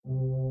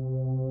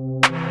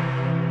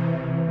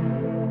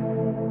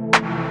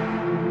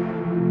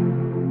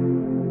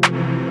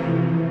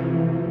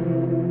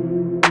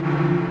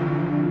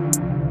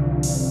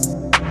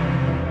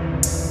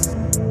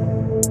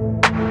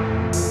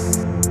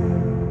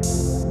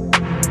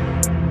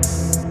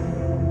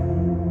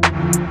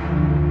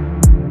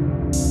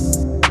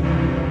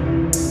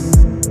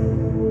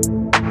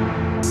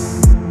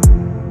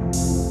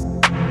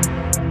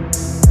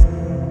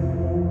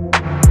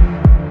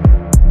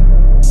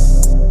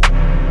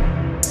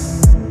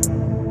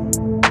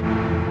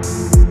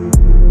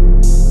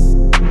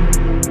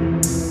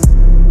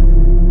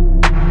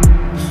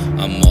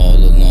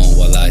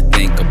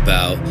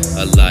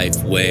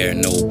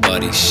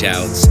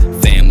shouts.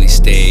 Family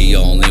stay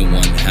all in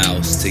one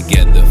house,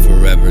 together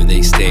forever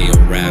they stay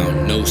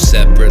around. No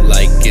separate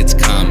like it's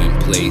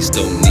commonplace,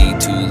 don't need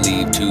to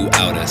leave to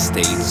outer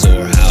states.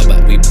 Or how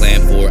about we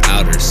plan for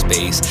outer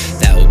space?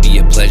 That would be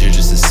a pleasure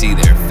just to see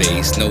their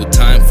face. No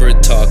time for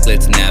talk,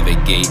 let's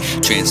navigate.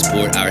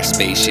 Transport our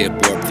spaceship,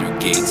 warp through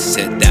gates.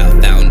 Set that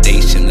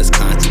foundation, let's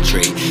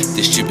concentrate.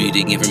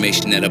 Distributing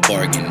information at a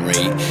bargain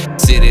rate.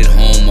 Sit at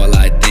home while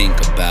I think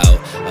about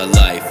a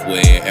life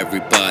where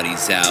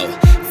everybody's out.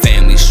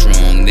 Family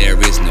strong, there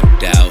is no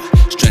doubt.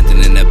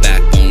 Strengthening the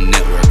backbone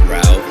network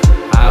route.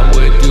 I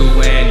would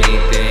do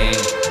anything,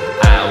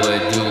 I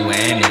would do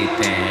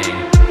anything,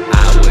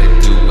 I would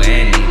do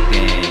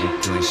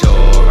anything to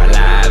ensure our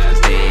lives can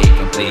stay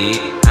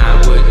complete. I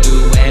would do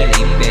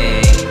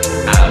anything,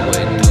 I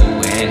would do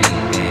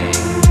anything,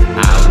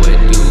 I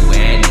would do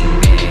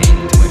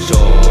anything to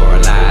ensure our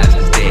lives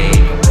can stay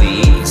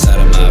complete. Inside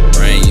of my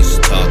brain used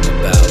to talk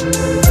about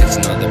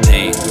fixing all the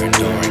pain we're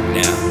enduring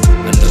now.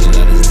 I know the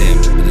light is dim,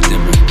 but the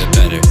dimmer the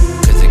better,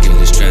 cause it gives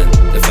you strength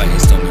to fight in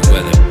stormy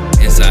weather.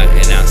 Inside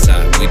and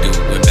outside, we do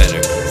it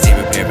better. Stay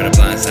prepared for the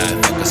blind side,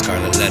 fuck a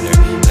scarlet letter.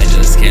 I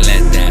just can't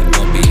let that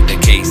won't be the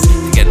case.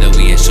 Together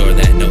we ensure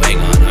that no egg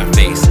on our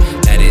face.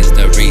 That is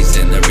the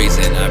reason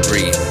I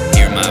breathe.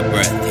 Hear my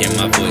breath, hear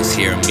my voice,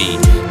 hear me.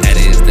 That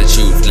is the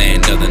truth,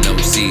 land of the no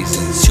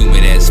seasons.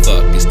 Humid as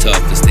fuck, it's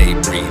tough to stay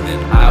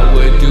breathing. I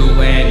would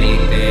do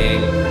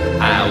anything,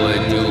 I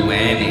would do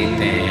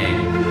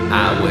anything,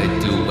 I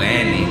would do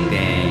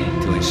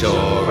anything to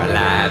ensure our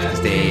lives can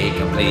stay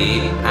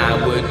complete.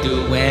 I would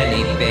do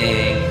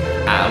anything,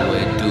 I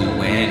would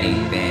do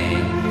anything,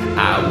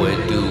 I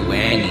would do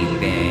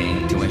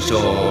anything to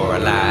ensure our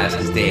lives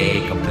can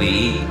stay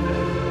complete.